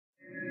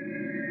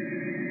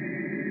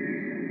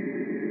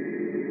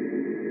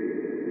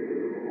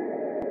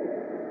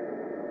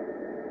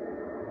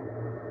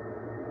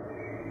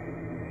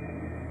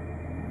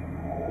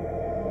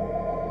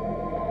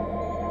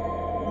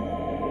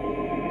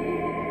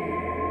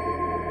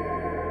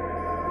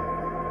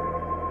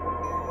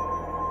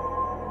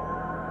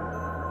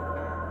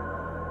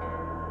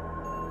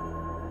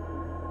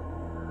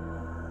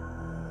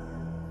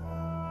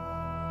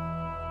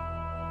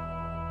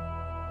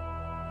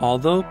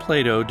Although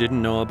Plato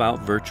didn't know about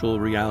virtual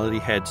reality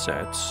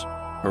headsets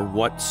or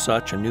what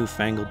such a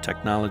newfangled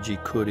technology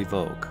could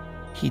evoke,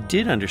 he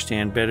did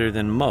understand better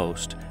than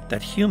most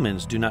that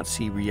humans do not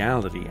see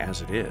reality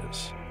as it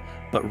is,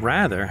 but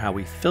rather how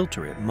we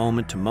filter it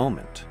moment to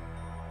moment.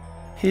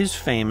 His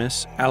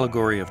famous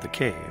Allegory of the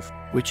Cave,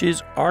 which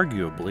is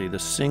arguably the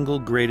single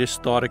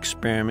greatest thought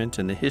experiment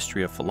in the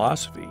history of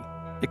philosophy,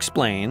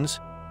 explains,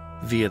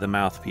 via the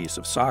mouthpiece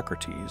of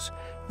Socrates,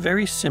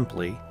 very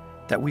simply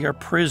that we are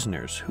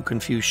prisoners who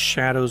confuse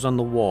shadows on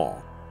the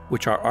wall,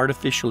 which are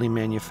artificially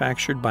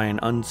manufactured by an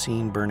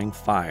unseen burning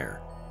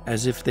fire,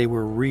 as if they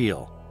were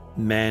real,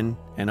 men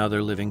and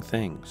other living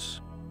things.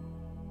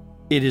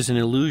 It is an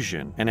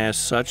illusion, and as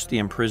such the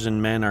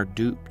imprisoned men are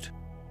duped.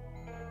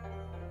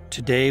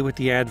 Today, with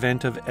the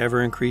advent of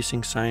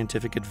ever-increasing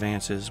scientific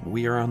advances,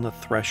 we are on the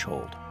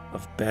threshold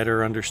of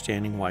better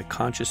understanding why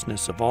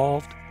consciousness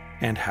evolved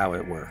and how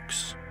it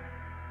works.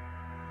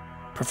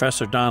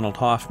 Professor Donald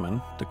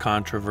Hoffman, the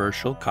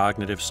controversial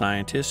cognitive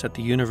scientist at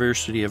the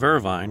University of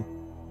Irvine,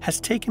 has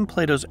taken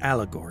Plato's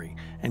allegory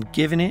and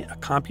given it a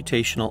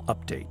computational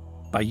update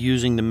by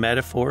using the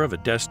metaphor of a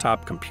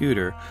desktop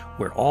computer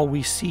where all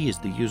we see is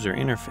the user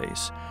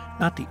interface,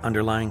 not the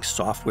underlying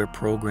software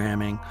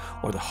programming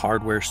or the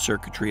hardware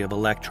circuitry of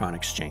electron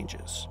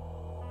exchanges.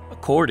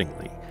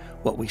 Accordingly,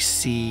 what we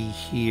see,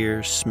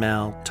 hear,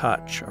 smell,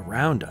 touch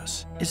around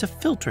us is a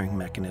filtering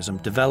mechanism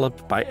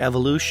developed by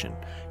evolution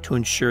to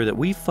ensure that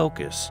we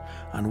focus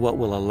on what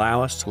will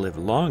allow us to live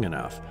long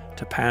enough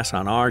to pass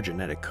on our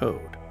genetic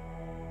code.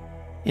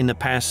 In the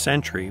past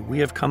century, we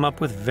have come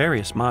up with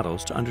various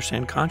models to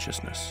understand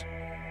consciousness,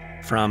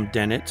 from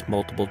Dennett's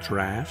multiple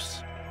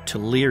drafts to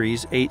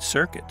Leary's 8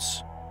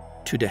 circuits,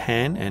 to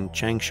Dehaene and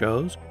Cheng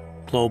Shou's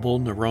global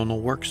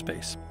neuronal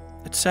workspace,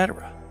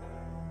 etc.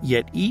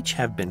 Yet each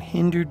have been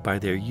hindered by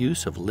their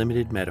use of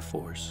limited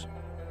metaphors.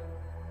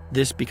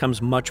 This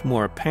becomes much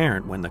more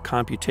apparent when the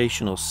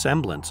computational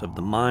semblance of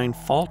the mind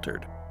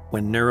faltered,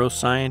 when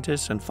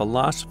neuroscientists and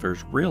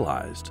philosophers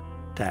realized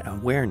that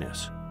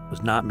awareness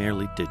was not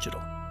merely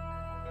digital.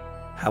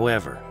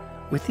 However,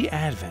 with the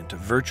advent of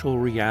virtual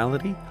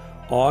reality,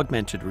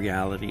 augmented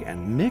reality,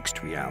 and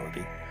mixed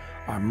reality,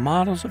 our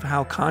models of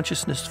how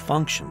consciousness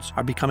functions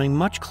are becoming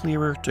much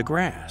clearer to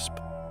grasp,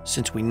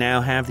 since we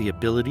now have the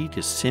ability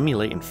to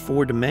simulate in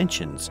 4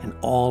 dimensions an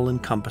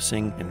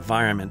all-encompassing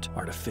environment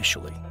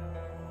artificially.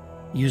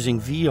 Using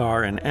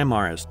VR and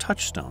MR as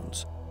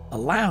touchstones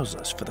allows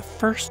us for the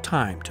first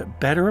time to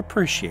better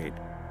appreciate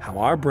how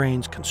our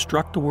brains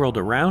construct the world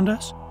around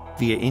us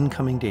via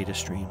incoming data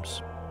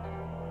streams.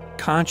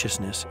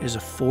 Consciousness is a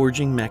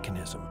forging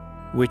mechanism,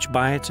 which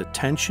by its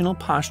attentional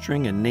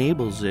posturing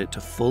enables it to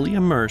fully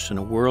immerse in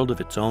a world of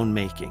its own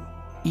making,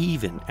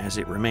 even as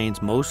it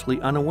remains mostly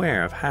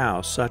unaware of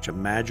how such a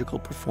magical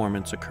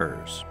performance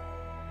occurs.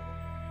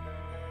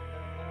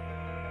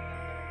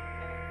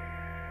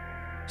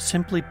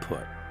 Simply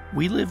put,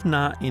 we live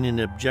not in an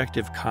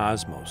objective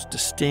cosmos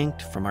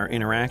distinct from our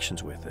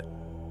interactions with it,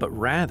 but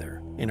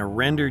rather in a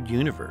rendered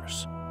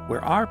universe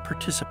where our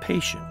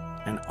participation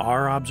and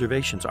our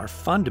observations are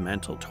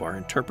fundamental to our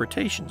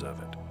interpretations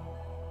of it.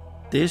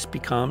 This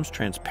becomes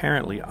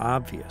transparently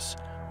obvious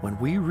when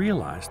we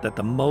realize that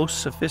the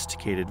most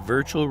sophisticated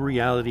virtual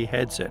reality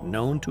headset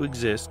known to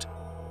exist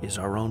is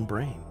our own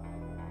brain.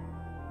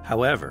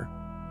 However,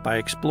 by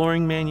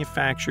exploring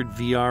manufactured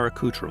VR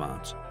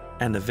accoutrements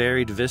and the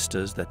varied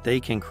vistas that they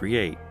can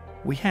create,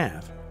 we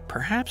have,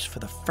 perhaps for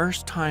the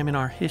first time in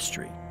our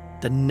history,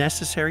 the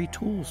necessary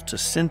tools to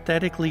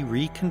synthetically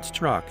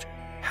reconstruct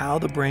how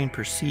the brain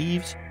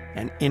perceives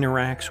and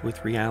interacts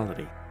with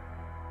reality.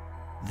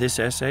 This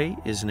essay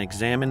is an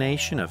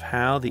examination of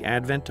how the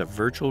advent of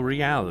virtual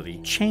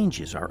reality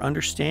changes our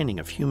understanding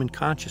of human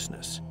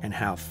consciousness and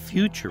how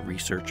future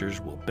researchers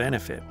will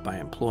benefit by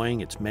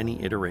employing its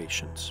many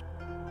iterations.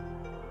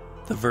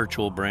 The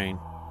virtual brain.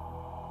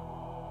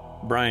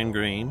 Brian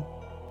Greene,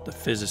 the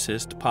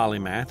physicist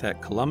polymath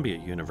at Columbia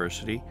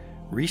University,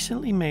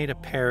 recently made a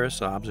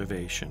Paris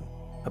observation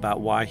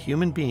about why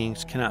human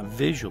beings cannot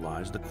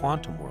visualize the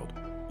quantum world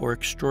or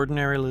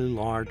extraordinarily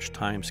large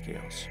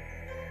timescales.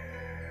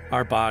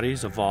 Our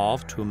bodies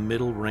evolved to a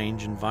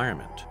middle-range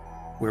environment,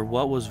 where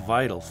what was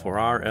vital for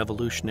our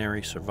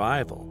evolutionary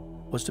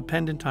survival was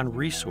dependent on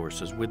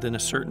resources within a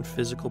certain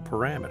physical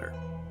parameter.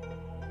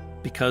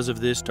 Because of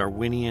this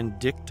Darwinian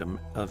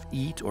dictum of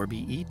eat or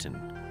be eaten,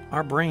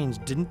 our brains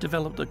didn't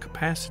develop the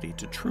capacity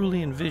to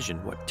truly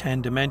envision what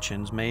 10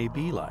 dimensions may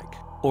be like,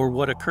 or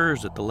what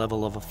occurs at the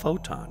level of a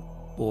photon,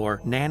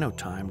 or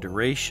nanotime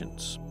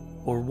durations,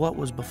 or what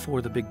was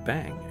before the Big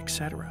Bang,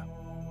 etc.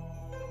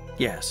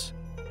 Yes,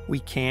 we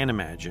can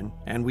imagine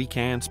and we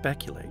can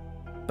speculate,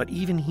 but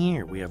even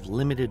here we have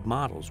limited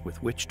models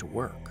with which to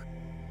work.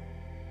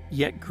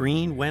 Yet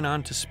Greene went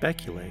on to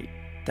speculate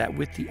that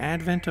with the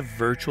advent of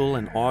virtual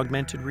and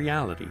augmented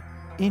reality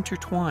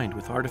intertwined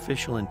with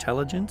artificial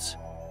intelligence,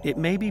 it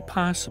may be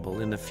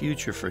possible in the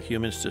future for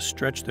humans to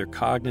stretch their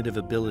cognitive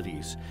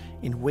abilities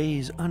in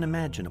ways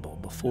unimaginable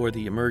before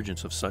the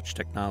emergence of such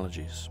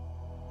technologies.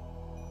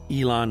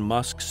 Elon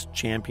Musk's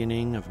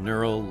championing of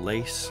neural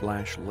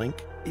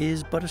lace/link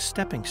is but a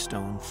stepping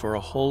stone for a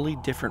wholly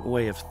different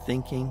way of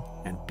thinking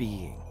and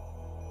being.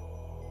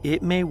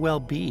 It may well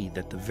be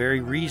that the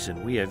very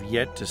reason we have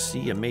yet to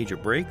see a major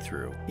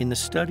breakthrough in the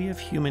study of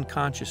human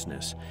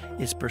consciousness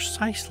is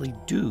precisely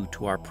due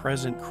to our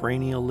present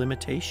cranial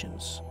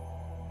limitations.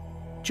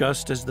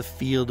 Just as the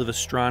field of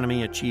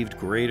astronomy achieved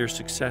greater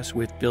success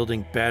with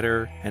building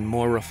better and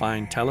more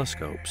refined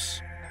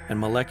telescopes, and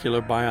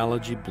molecular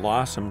biology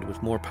blossomed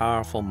with more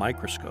powerful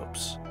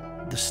microscopes,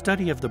 the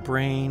study of the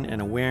brain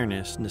and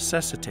awareness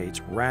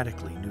necessitates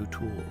radically new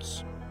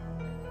tools.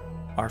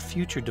 Our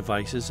future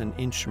devices and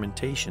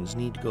instrumentations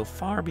need to go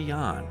far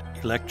beyond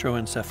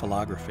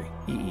electroencephalography,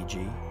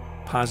 EEG,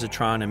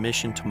 positron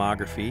emission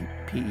tomography,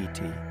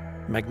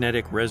 PET,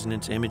 magnetic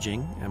resonance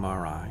imaging,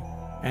 MRI,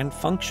 and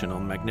functional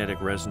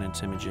magnetic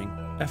resonance imaging,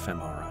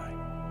 fMRI.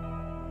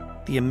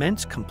 The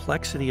immense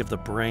complexity of the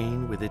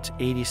brain, with its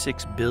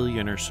 86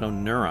 billion or so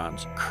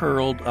neurons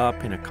curled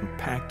up in a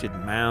compacted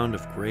mound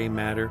of gray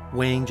matter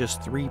weighing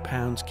just 3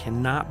 pounds,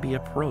 cannot be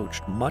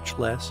approached, much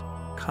less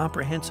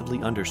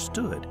comprehensively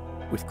understood,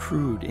 with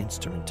crude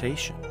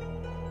instrumentation.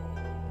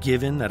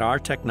 Given that our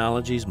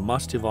technologies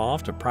must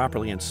evolve to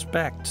properly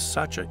inspect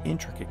such an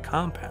intricate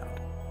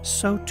compound,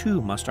 so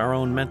too must our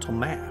own mental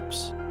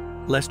maps,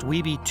 lest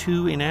we be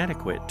too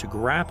inadequate to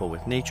grapple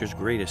with nature's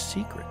greatest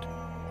secret.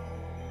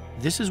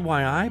 This is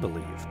why I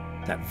believe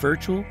that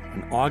virtual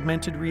and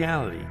augmented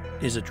reality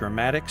is a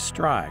dramatic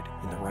stride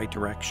in the right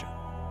direction.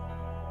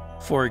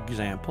 For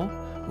example,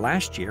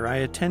 last year I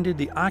attended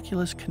the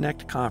Oculus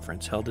Connect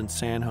conference held in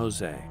San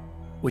Jose,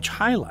 which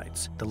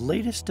highlights the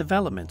latest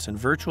developments in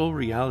virtual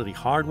reality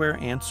hardware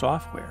and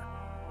software.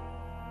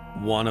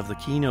 One of the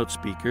keynote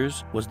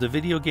speakers was the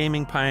video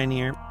gaming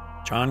pioneer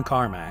John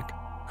Carmack,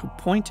 who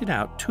pointed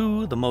out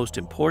two of the most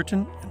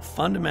important and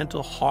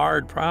fundamental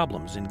hard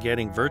problems in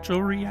getting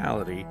virtual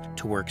reality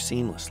to work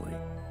seamlessly: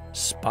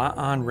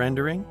 spot-on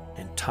rendering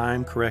and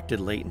time-corrected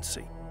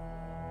latency.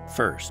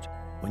 First,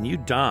 when you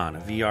don a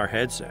VR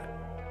headset,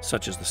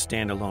 such as the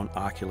standalone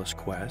Oculus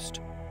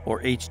Quest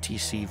or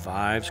HTC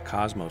Vive's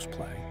Cosmos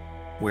Play,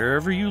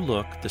 wherever you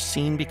look, the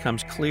scene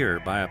becomes clearer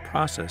by a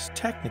process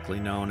technically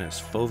known as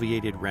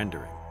foveated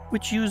rendering,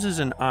 which uses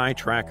an eye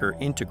tracker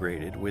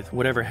integrated with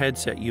whatever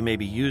headset you may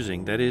be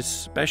using that is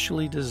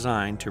specially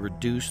designed to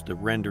reduce the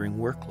rendering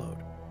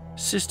workload,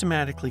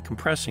 systematically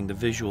compressing the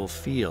visual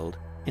field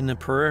in the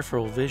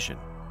peripheral vision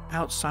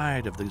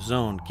outside of the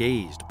zone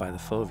gazed by the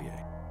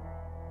fovea.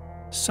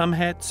 Some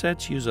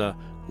headsets use a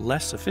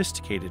less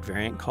sophisticated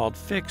variant called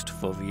fixed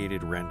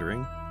foveated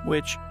rendering,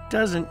 which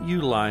doesn't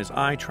utilize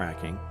eye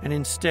tracking and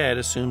instead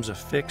assumes a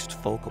fixed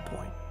focal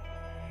point.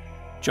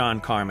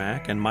 John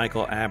Carmack and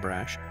Michael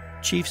Abrash,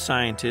 chief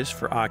scientists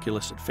for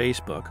Oculus at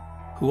Facebook,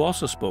 who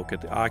also spoke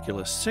at the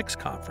Oculus 6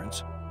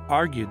 conference,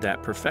 argued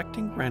that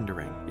perfecting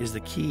rendering is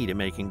the key to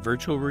making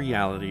virtual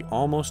reality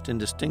almost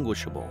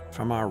indistinguishable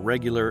from our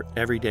regular,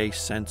 everyday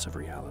sense of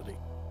reality.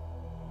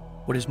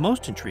 What is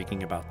most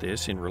intriguing about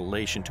this in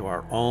relation to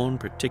our own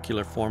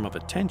particular form of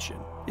attention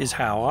is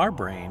how our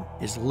brain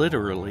is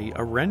literally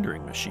a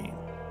rendering machine,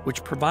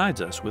 which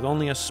provides us with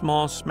only a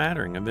small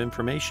smattering of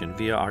information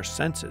via our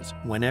senses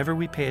whenever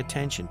we pay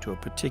attention to a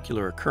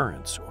particular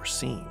occurrence or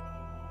scene.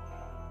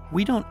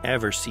 We don't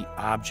ever see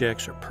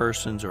objects or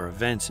persons or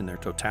events in their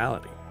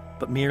totality,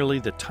 but merely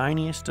the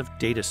tiniest of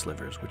data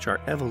slivers which are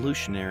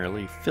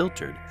evolutionarily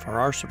filtered for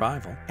our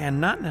survival and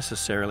not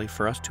necessarily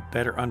for us to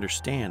better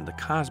understand the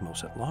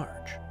cosmos at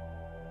large.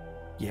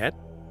 Yet,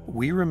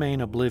 we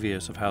remain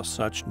oblivious of how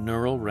such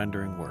neural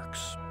rendering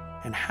works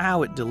and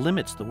how it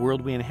delimits the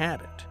world we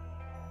inhabit.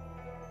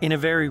 In a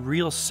very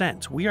real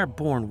sense, we are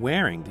born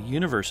wearing the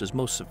universe's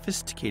most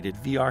sophisticated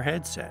VR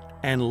headset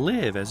and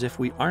live as if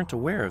we aren't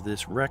aware of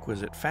this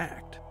requisite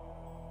fact.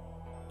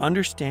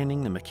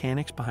 Understanding the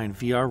mechanics behind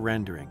VR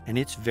rendering and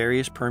its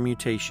various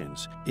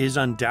permutations is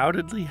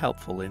undoubtedly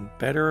helpful in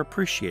better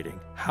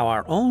appreciating how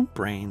our own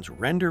brains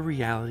render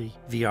reality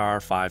via our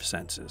five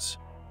senses.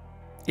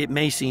 It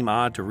may seem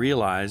odd to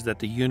realize that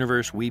the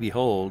universe we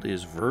behold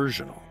is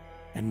versional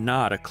and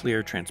not a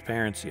clear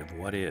transparency of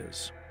what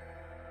is.